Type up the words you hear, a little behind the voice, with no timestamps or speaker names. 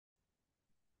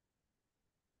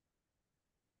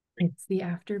It's the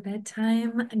after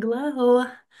bedtime glow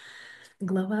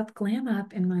up, glam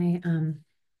up in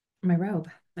my robe.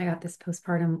 I got this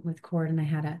postpartum with cord and I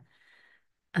had a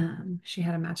she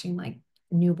had a matching like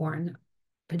newborn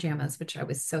pajamas, which I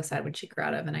was so sad when she grew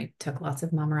out of. And I took lots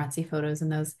of mamarazzi photos in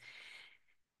those.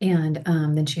 And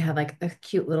then she had like a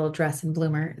cute little dress and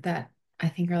bloomer that I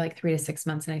think are like 3 to 6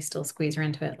 months, and I still squeeze her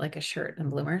into it like a shirt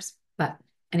and bloomers. But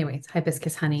anyway, it's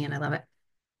hibiscus honey, and I love it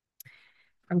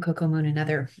from Coco Moon,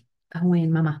 another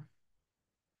Hawaiian mama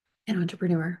and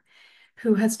entrepreneur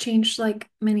who has changed like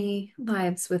many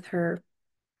lives with her,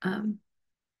 um,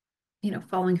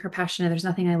 following her passion. And there's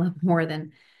nothing I love more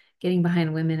than getting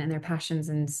behind women and their passions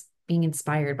and being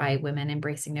inspired by women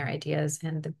embracing their ideas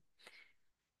and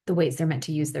the ways they're meant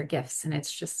to use their gifts. And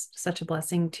it's just such a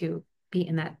blessing to be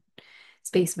in that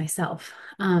space myself.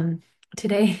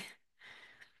 Today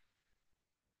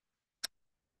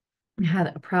I had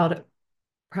a proud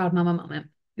mama moment.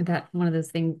 That one of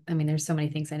those things, I mean, there's so many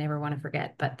things I never want to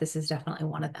forget, but this is definitely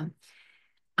one of them.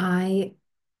 I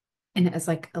And as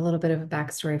like a little bit of a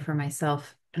backstory for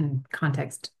myself and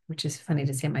context, which is funny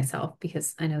to say myself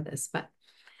because I know this, but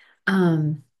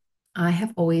um, I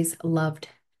have always loved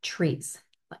trees,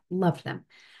 like, loved them.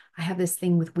 I have this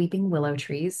thing with weeping willow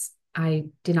trees. I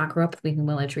did not grow up with weeping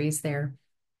willow trees there.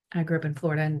 I grew up in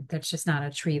Florida, and that's just not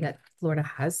a tree that Florida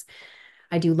has.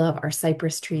 I do love our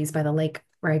cypress trees by the lake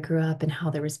where I grew up and how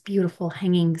there was beautiful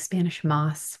hanging Spanish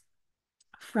moss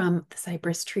from the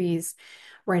cypress trees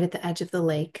right at the edge of the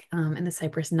lake, and the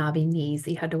cypress knobby knees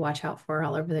that you had to watch out for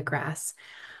all over the grass.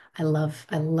 I love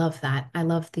that. I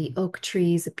love the oak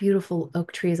trees, the beautiful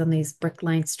oak trees on these brick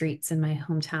lined streets in my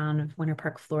hometown of Winter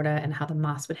Park, Florida, and how the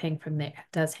moss would hang from there,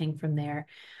 does hang from there.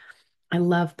 I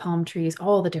love palm trees,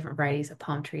 all the different varieties of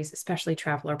palm trees, especially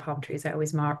traveler palm trees. I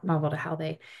always marveled at how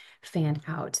they fanned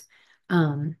out.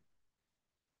 Um,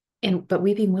 but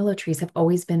weeping willow trees have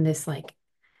always been this like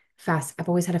I've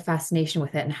always had a fascination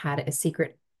with it and had a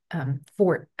secret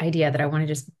fort idea that I want to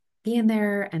just be in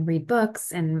there and read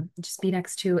books and just be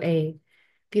next to a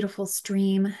beautiful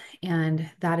stream. And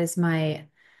that is my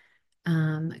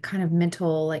kind of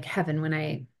mental like heaven when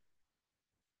I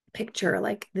picture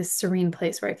like this serene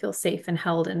place where I feel safe and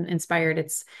held and inspired.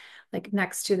 It's like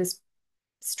next to this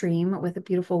stream with a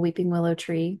beautiful weeping willow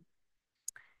tree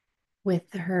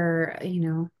with her,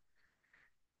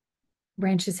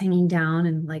 branches hanging down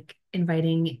and like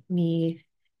inviting me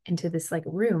into this like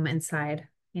room inside,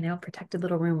 protected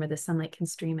little room where the sunlight can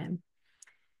stream in.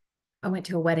 I went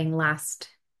to a wedding last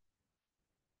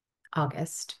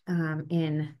August,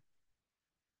 in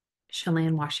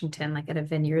Chelan, Washington, like at a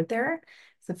vineyard there.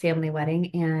 It's a family wedding,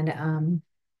 and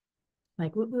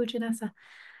like woo woo Janessa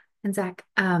and Zach.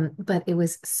 But it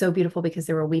was so beautiful because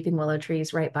there were weeping willow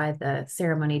trees right by the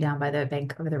ceremony down by the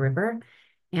bank of the river,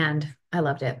 and I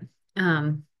loved it.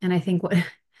 And I think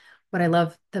what I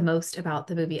love the most about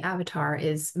the movie Avatar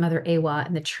is Mother Awa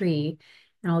and the tree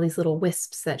and all these little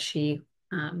wisps that she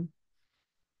um,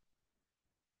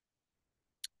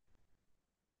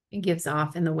 gives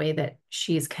off in the way that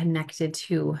she's connected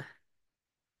to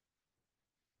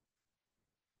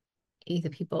the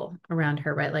people around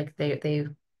her, right? Like they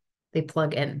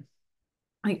plug in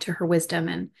like to her wisdom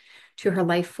and to her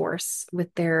life force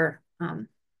with their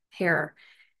hair.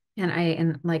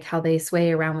 And like how they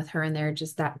sway around with her and they're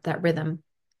just that rhythm,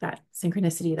 that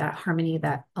synchronicity, that harmony,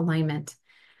 that alignment.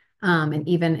 And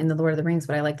even in the Lord of the Rings,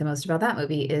 what I like the most about that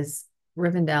movie is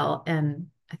Rivendell, and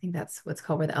I think that's what's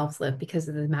called where the elves live because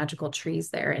of the magical trees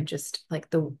there, and just like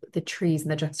the trees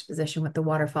and the juxtaposition with the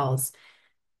waterfalls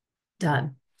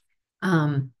done.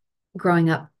 Um, Growing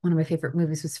up, one of my favorite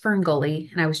movies was Fern Gully,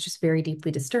 and I was just very deeply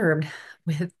disturbed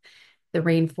with the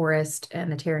rainforest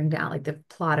and the tearing down, like the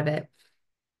plot of it.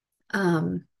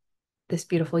 Um, this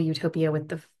beautiful utopia with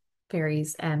the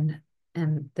fairies and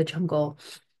the jungle,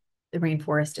 the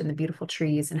rainforest, and the beautiful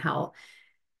trees, and how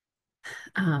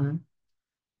um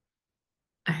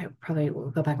I probably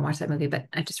will go back and watch that movie, but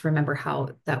I just remember how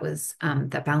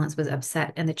that balance was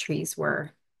upset and the trees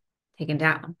were taken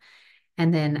down.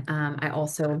 And then I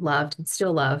also loved and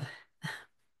still love,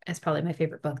 as probably my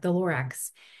favorite book, The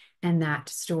Lorax, and that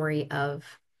story of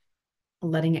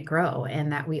letting it grow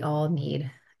and that we all need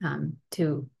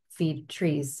to feed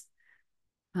trees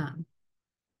um,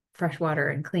 fresh water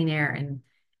and clean air and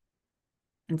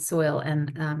soil,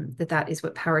 and that is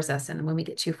what powers us. And when we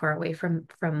get too far away from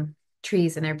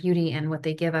trees and their beauty and what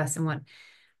they give us and what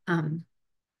um,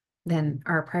 then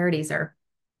our priorities are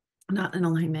not in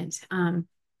alignment.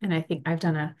 And I think I've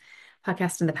done a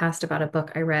podcast in the past about a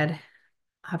book I read.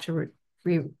 I'll have to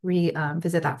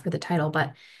visit that for the title,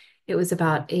 but it was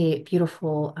about a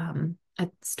beautiful a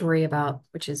story about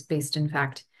which is based in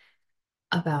fact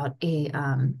about a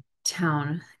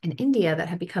town in India that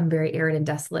had become very arid and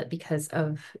desolate because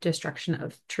of destruction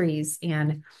of trees.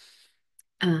 And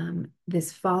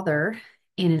this father,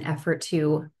 in an effort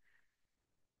to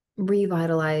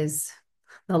revitalize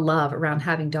the love around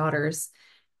having daughters,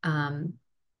 um,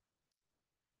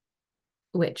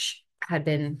 which had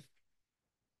been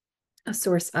a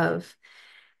source of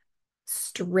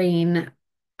strain,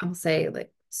 I'll say,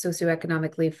 like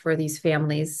socioeconomically for these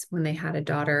families when they had a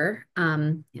daughter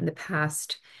in the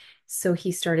past. So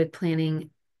he started planting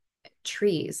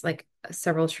trees, like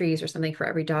several trees or something for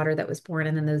every daughter that was born.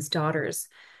 And then those daughters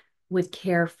would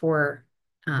care for,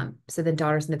 so then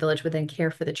daughters in the village would then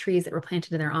care for the trees that were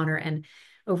planted in their honor. And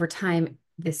over time,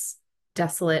 this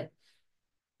desolate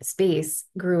space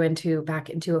grew into back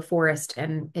into a forest,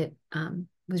 and it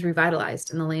was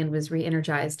revitalized and the land was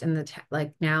re-energized, and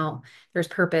like now there's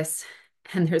purpose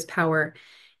and there's power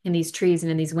in these trees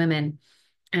and in these women.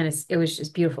 And it was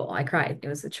just beautiful. I cried. It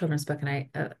was a children's book, and I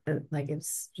like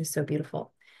it's just so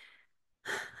beautiful.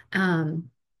 um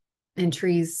and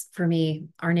trees for me,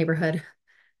 our neighborhood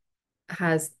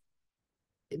has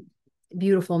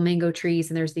beautiful mango trees,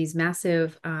 and there's these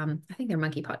massive I think they're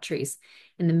monkey pot trees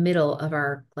in the middle of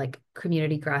our like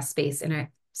community grass space. And I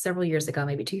several years ago,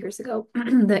 maybe 2 years ago,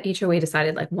 the HOA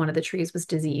decided like one of the trees was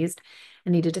diseased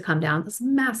and needed to come down, this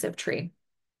massive tree.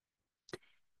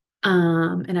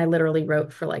 And I literally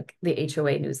wrote for like the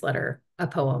HOA newsletter a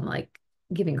poem like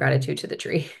giving gratitude to the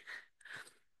tree.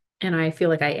 And I feel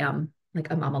like I am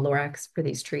like a mama Lorax for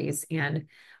these trees. And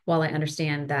while I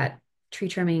understand that tree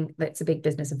trimming, that's a big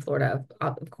business in Florida,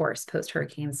 of course, post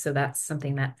hurricanes. So that's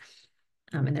something that,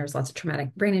 and there's lots of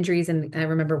traumatic brain injuries. And I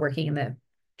remember working in the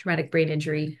traumatic brain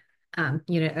injury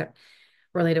unit at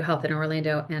Orlando Health in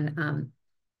Orlando. And,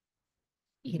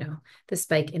 the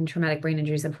spike in traumatic brain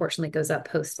injuries unfortunately goes up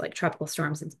post like tropical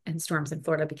storms and storms in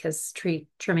Florida, because tree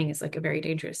trimming is like a very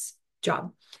dangerous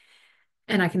job.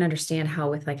 And I can understand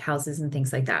how with like houses and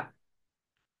things like that,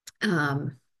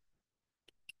 um,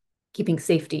 keeping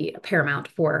safety paramount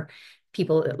for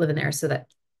people that live in there so that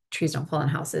trees don't fall on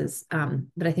houses.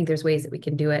 But I think there's ways that we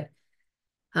can do it,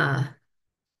 uh,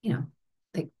 you know,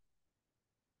 like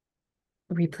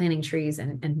replanting trees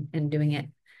and doing it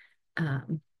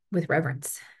with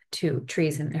reverence to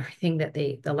trees and everything that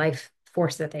the life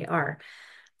force that they are.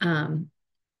 Um,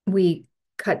 we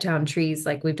cut down trees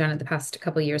like we've done it the past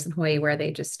couple of years in Hawaii, where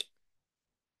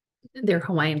they're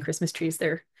Hawaiian Christmas trees.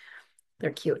 They're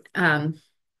cute.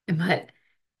 But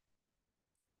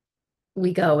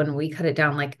we go and we cut it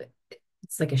down like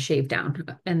it's like a shave down,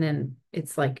 and then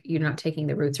it's like you're not taking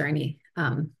the roots or any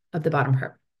of the bottom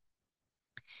part.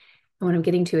 And what I'm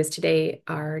getting to is today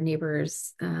our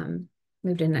neighbors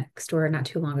moved in next door not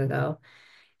too long ago,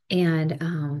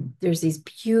 and there's these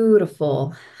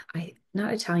beautiful,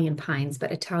 not Italian pines,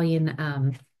 but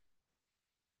Italian.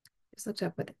 Just looked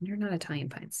up what they're not Italian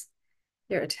pines.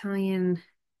 They're Italian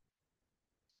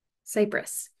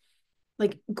cypress,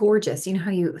 like gorgeous. You know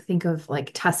how you think of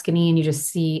like Tuscany and you just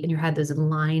see in your head those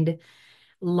lined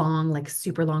long, like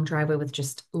super long driveway with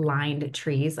just lined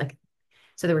trees. Like,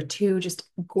 so there were two just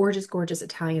gorgeous, gorgeous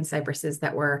Italian cypresses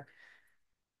that were,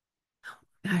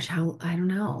 gosh, how, I don't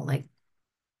know, like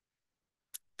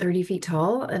 30 feet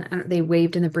tall. And they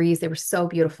waved in the breeze. They were so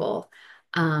beautiful.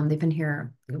 They've been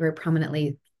here very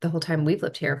prominently the whole time we've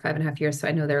lived here, 5.5 years. So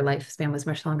I know their lifespan was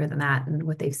much longer than that and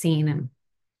what they've seen. And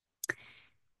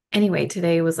anyway,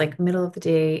 today was like middle of the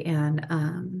day,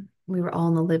 and we were all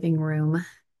in the living room,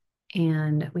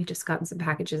 and we just gotten some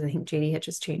packages. I think JD had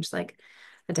just changed like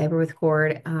a diaper with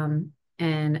cord.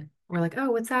 And we're like, oh,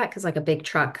 what's that? Because like a big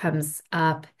truck comes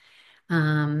up,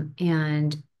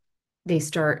 and they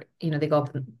start, they go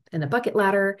up in a bucket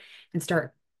ladder and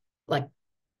start like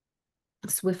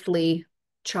swiftly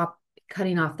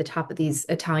cutting off the top of these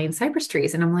Italian cypress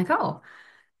trees. And I'm like, oh,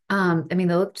 I mean,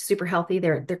 they look super healthy.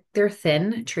 They're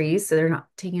thin trees, so they're not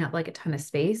taking up like a ton of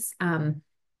space.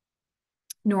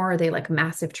 Nor are they like a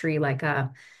massive tree like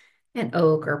an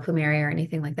oak or plumeria or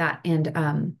anything like that. And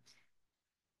I'm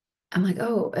like,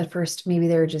 oh, at first maybe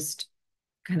they're just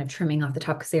kind of trimming off the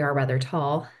top because they are rather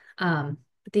tall.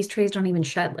 But these trees don't even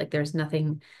shed, like there's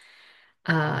nothing.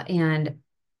 And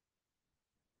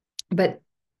but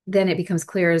then it becomes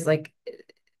clear as like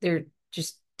they're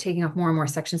just taking off more and more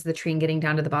sections of the tree and getting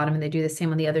down to the bottom, and they do the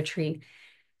same on the other tree.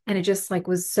 And it just like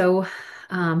was so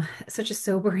such a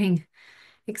sobering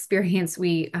experience.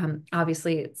 We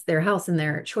obviously it's their house and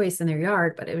their choice and their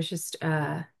yard, but it was just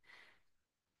um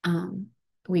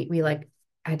we like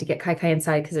I had to get Kai Kai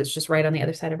inside because it's just right on the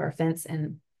other side of our fence,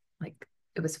 and like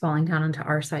it was falling down onto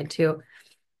our side too.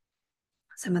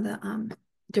 Some of the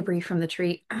debris from the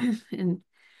tree. And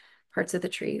parts of the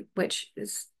tree, which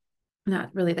is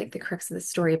not really like the crux of the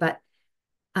story, but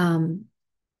um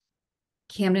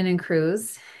Camden and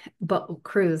Cruz, but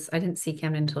Cruz, I didn't see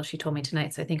Camden until she told me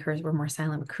tonight, so I think hers were more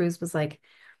silent. But Cruz was like,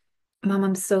 Mom,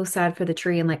 I'm so sad for the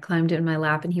tree, and like climbed in my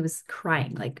lap, and he was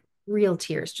crying, like real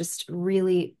tears, just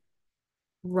really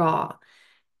raw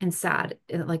and sad,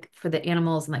 like for the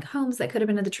animals and like homes that could have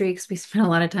been in the tree. Because we spent a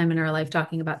lot of time in our life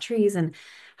talking about trees and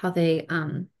how they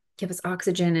give us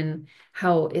oxygen, and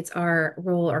how it's our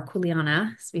role, our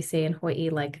kuleana, as we say in Hawaii,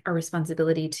 like our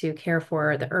responsibility to care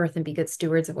for the earth and be good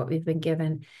stewards of what we've been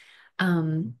given.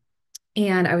 Um,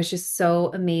 and I was just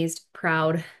so amazed,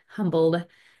 proud, humbled,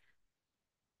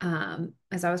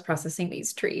 as I was processing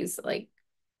these trees, like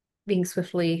being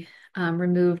swiftly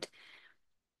removed,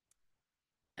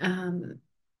 um,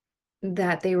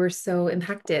 that they were so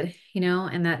impacted,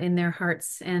 and that in their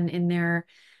hearts and in their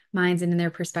minds and in their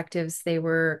perspectives, they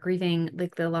were grieving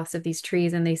like the loss of these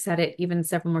trees. And they said it even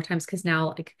several more times because now,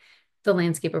 like the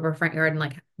landscape of our front yard and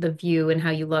like the view and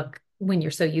how you look when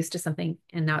you're so used to something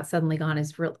and now it's suddenly gone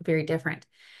is very different.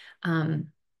 Um,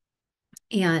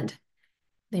 and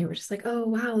they were just like, oh,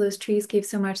 wow, those trees gave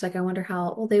so much. Like, I wonder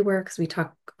how old they were because we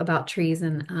talk about trees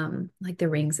and like the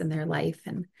rings in their life.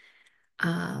 And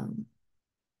um,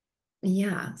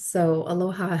 yeah, so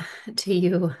aloha to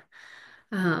you,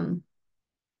 um,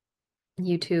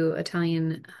 you two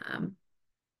Italian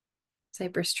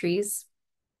cypress trees.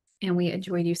 And we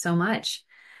enjoyed you so much.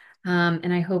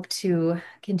 And I hope to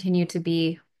continue to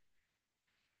be,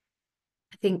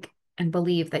 I think, and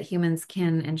believe that humans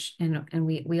can and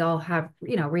we all have,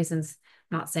 reasons,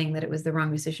 not saying that it was the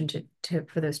wrong decision to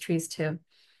for those trees to,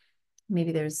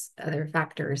 maybe there's other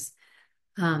factors,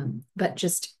 but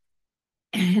just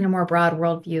in a more broad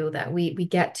worldview that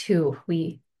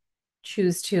we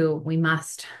choose to, we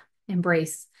must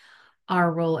embrace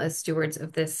our role as stewards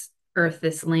of this earth,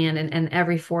 this land, and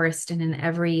every forest and in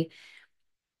every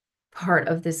part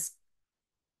of this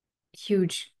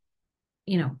huge,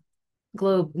 you know,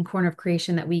 globe and corner of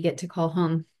creation that we get to call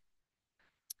home,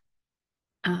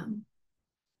 um,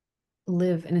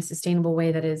 live in a sustainable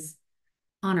way that is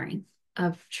honoring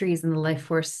of trees and the life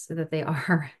force that they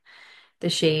are, the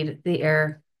shade, the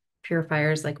air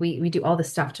purifiers. Like we do all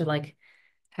this stuff to like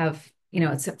have,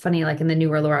 it's funny, like in the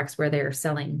newer Lorax where they're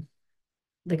selling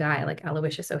the guy like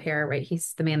Aloysius O'Hare, right?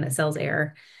 He's the man that sells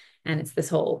air. And it's this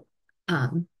whole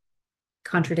um,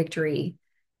 contradictory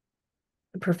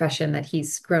profession that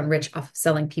he's grown rich off of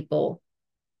selling people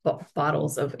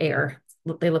bottles of air.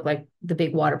 They look like the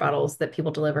big water bottles that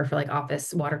people deliver for like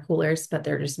office water coolers, but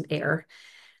they're just air.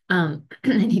 And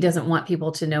he doesn't want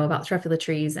people to know about truffula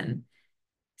trees and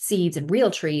seeds and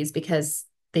real trees because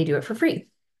they do it for free,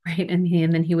 right? And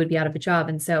then he would be out of a job.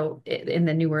 And so in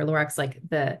the newer Lorax, like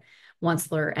the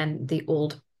Onceler and the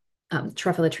old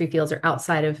truffula tree fields are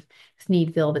outside of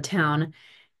Thneedville, the town,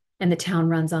 and the town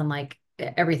runs on like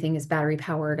everything is battery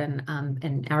powered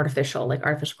and artificial, like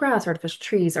artificial grass, artificial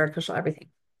trees, artificial everything.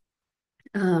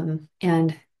 And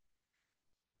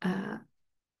uh,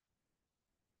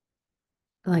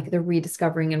 like the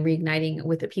rediscovering and reigniting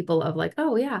with the people of like,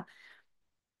 oh yeah,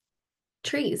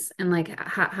 trees and like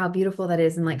how beautiful that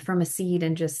is, and like from a seed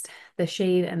and just the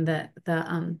shade and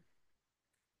the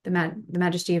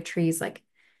majesty of trees, like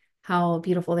how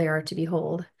beautiful they are to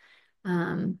behold.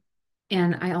 Um,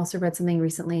 and I also read something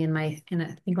recently in I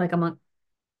think like a month,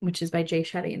 which is by Jay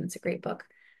Shetty, and it's a great book.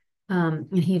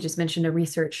 And he just mentioned a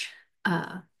research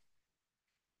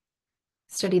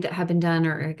study that had been done,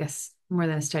 or I guess more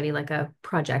than a study, like a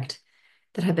project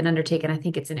that had been undertaken. I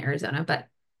think it's in Arizona, but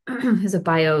is a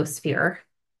biosphere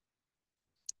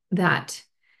that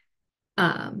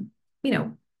um, you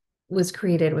know, was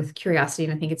created with curiosity.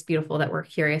 And I think it's beautiful that we're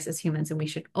curious as humans, and we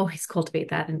should always cultivate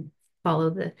that and follow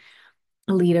the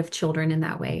lead of children in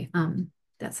that way.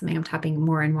 That's something I'm tapping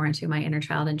more and more into my inner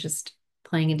child and just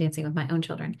playing and dancing with my own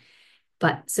children.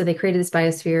 But so they created this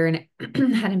biosphere, and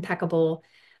it had impeccable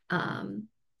um,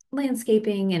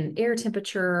 landscaping and air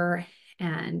temperature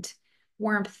and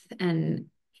warmth and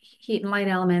heat and light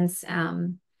elements,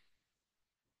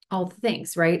 all the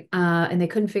things, right? And they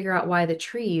couldn't figure out why the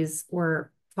trees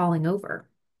were falling over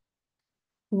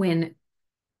when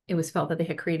it was felt that they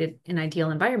had created an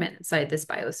ideal environment inside this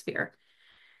biosphere.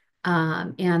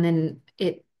 And then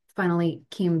it finally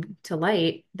came to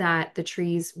light that the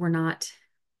trees were not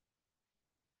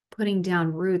putting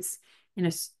down roots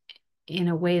in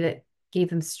a way that gave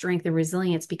them strength and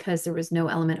resilience because there was no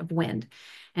element of wind.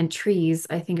 And trees,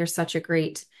 I think, are such a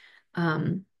great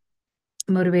um,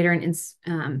 motivator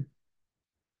and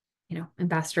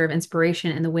ambassador of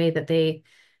inspiration in the way that they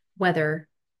weather,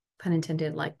 pun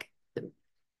intended, like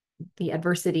the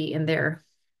adversity in their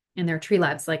in their tree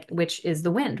lives, like which is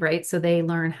the wind, right? So they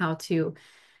learn how to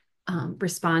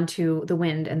respond to the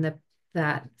wind and the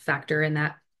that factor and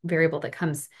that variable that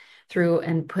comes through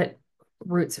and put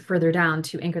roots further down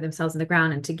to anchor themselves in the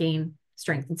ground and to gain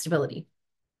strength and stability.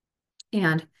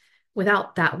 And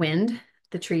without that wind,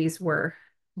 the trees were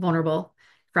vulnerable,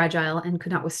 fragile, and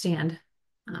could not withstand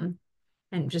um,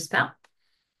 and just fell.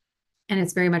 And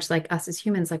it's very much like us as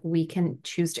humans, like we can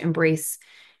choose to embrace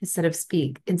instead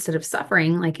of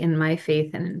suffering, like in my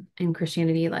faith and in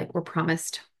Christianity, like we're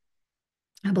promised,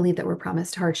 I believe that we're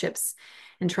promised hardships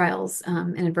and trials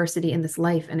and adversity in this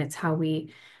life. And it's how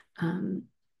we um,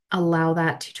 allow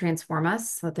that to transform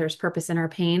us, so that there's purpose in our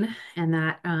pain, and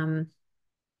that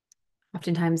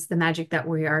oftentimes the magic that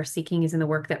we are seeking is in the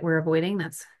work that we're avoiding.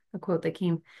 That's a quote that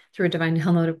came through a divine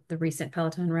download of the recent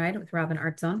Peloton ride with Robin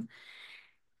Art Zone.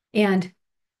 And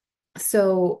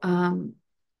so,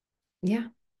 yeah,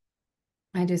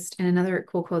 and another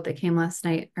cool quote that came last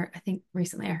night, or I think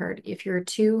recently I heard, if you're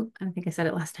too, I think I said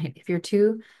it last night, if you're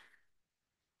too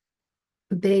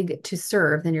big to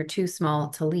serve, then you're too small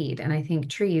to lead. And I think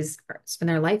trees spend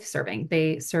their life serving.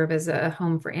 They serve as a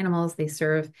home for animals, they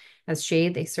serve as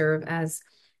shade, they serve as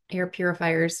air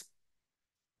purifiers.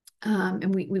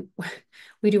 And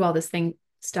we do all this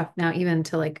stuff now, even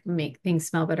to like make things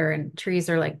smell better. And trees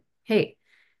are like, hey,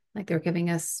 like they're giving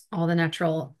us all the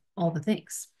natural, all the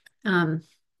things. Um,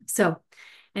 so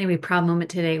anyway, proud moment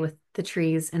today with the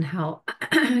trees and how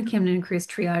Camden Cruz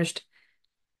triaged,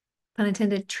 pun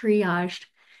intended, triaged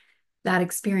that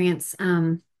experience,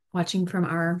 watching from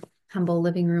our humble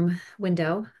living room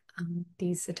window,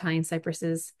 these Italian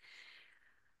cypresses,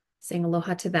 saying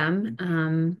aloha to them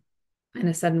in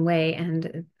a sudden way,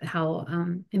 and how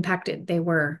impacted they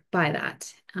were by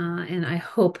that. And I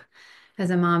hope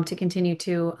as a mom to continue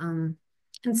to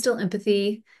instill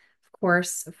empathy, of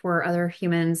course, for other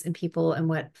humans and people and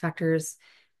what factors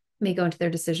may go into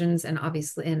their decisions, and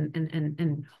obviously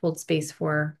and hold space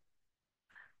for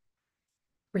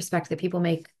respect that people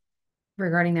make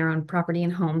regarding their own property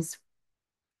and homes.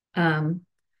 Um,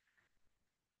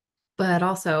 but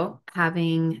also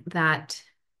having that,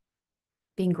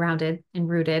 being grounded and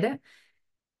rooted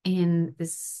in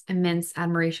this immense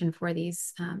admiration for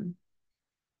these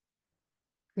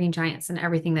green giants and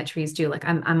everything that trees do. Like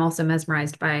I'm also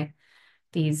mesmerized by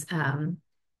these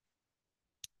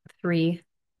three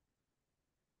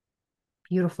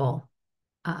beautiful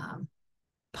um,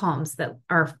 palms that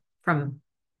are from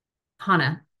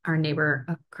Hana, our neighbor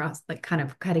across, like kind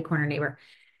of catty corner neighbor.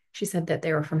 She said that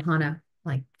they were from Hana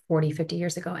like 40, 50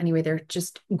 years ago. Anyway, they're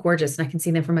just gorgeous, and I can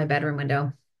see them from my bedroom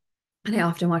window. And I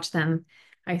often watch them,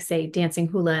 I say, dancing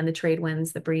hula in the trade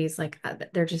winds, the breeze, like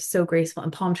they're just so graceful.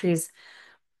 And palm trees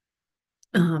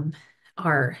um,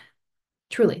 are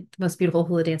truly the most beautiful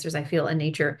hula dancers I feel in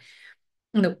nature.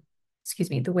 And excuse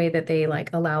me, the way that they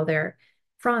like allow their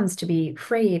fronds to be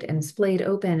frayed and splayed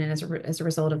open, and as a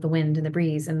result of the wind and the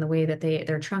breeze, and the way that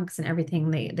their trunks and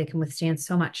everything, they can withstand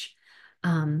so much.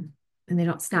 And they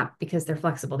don't snap because they're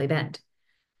flexible, they bend,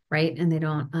 right? And they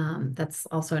don't, that's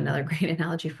also another great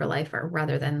analogy for life, or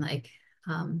rather than like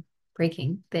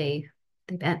breaking, they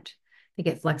bend, they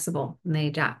get flexible and they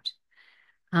adapt.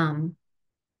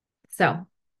 So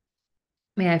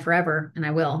may I forever, and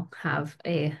I will, have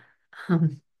a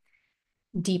um,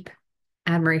 deep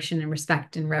admiration and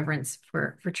respect and reverence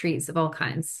for trees of all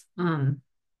kinds.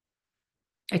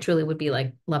 I truly would be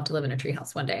like love to live in a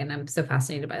treehouse one day, and I'm so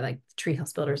fascinated by like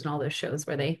treehouse builders and all those shows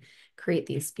where they create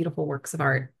these beautiful works of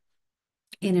art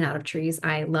in and out of trees.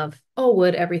 I love all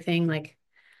wood, everything, like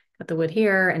got the wood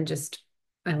here, and just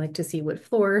I like to see wood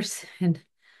floors and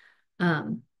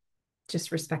um,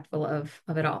 just respectful of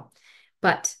it all.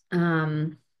 But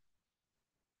I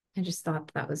just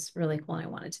thought that was really cool, and I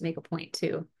wanted to make a point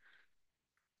to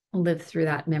live through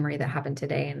that memory that happened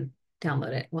today and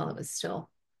download it while it was still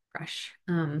fresh.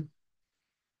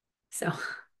 So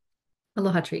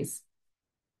aloha trees.